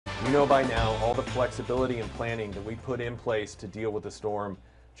You know by now all the flexibility and planning that we put in place to deal with the storm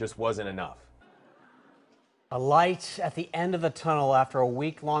just wasn't enough. A light at the end of the tunnel after a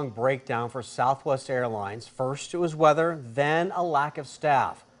week-long breakdown for Southwest Airlines. First it was weather, then a lack of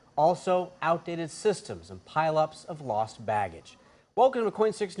staff. Also outdated systems and pileups of lost baggage. Welcome to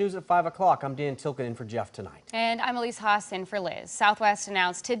KOIN 6 News at 5 o'clock. I'm Dan Tilken in for Jeff tonight. And I'm Elise Haas in for Liz. Southwest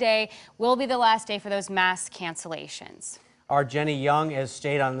announced today will be the last day for those mass cancellations. Our Jenny Young has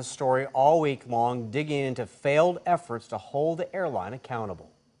stayed on the story all week long, digging into failed efforts to hold the airline accountable.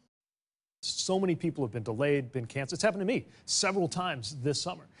 So many people have been delayed, been canceled. It's happened to me several times this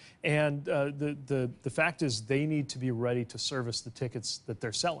summer. And the fact is they need to be ready to service the tickets that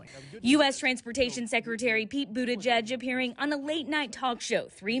they're selling. U.S. Transportation Secretary Pete Buttigieg appearing on a late-night talk show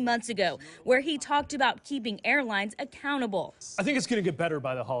 3 months ago where he talked about keeping airlines accountable. I think it's going to get better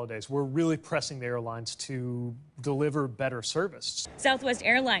by the holidays. We're really pressing the airlines to deliver better service. Southwest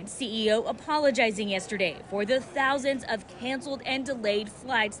Airlines CEO apologizing yesterday for the thousands of canceled and delayed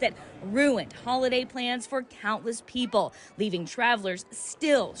flights that ruined holiday plans for countless people, leaving travelers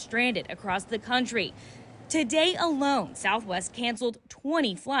still stranded across the country. Today alone, Southwest canceled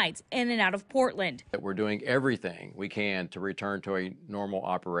 20 flights in and out of Portland. We're doing everything we can to return to a normal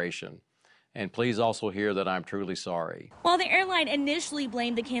operation. And please also hear that I'm truly sorry. While the airline initially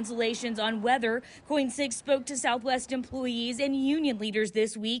blamed the cancellations on weather, KOIN 6 spoke to Southwest employees and union leaders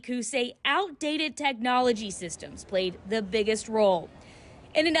this week who say outdated technology systems played the biggest role.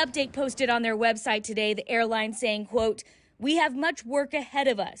 In an update posted on their website today, the airline saying, quote, "We have much work ahead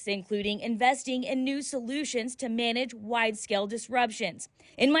of us, including investing in new solutions to manage wide-scale disruptions.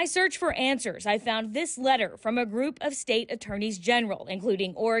 In my search for answers, I found this letter from a group of state attorneys general,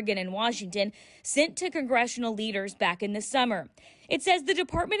 including Oregon and Washington, sent to congressional leaders back in the summer. It says the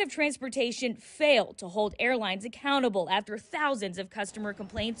Department of Transportation failed to hold airlines accountable after thousands of customer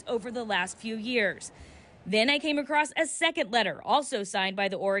complaints over the last few years. Then I came across a second letter, also signed by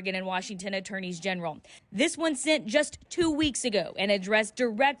the Oregon and Washington attorneys general. This one sent just 2 weeks ago and addressed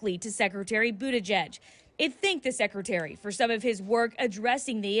directly to Secretary Buttigieg. It thanked the secretary for some of his work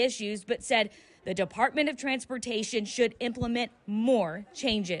addressing the issues, but said the Department of Transportation should implement more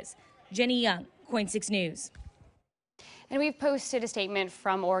changes. Jenny Young, KOIN 6 News. And we've posted a statement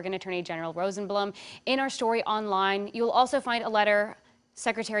from Oregon Attorney General Rosenblum in our story online. You'll also find a letter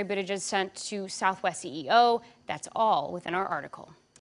Secretary Buttigieg sent to Southwest CEO. That's all within our article.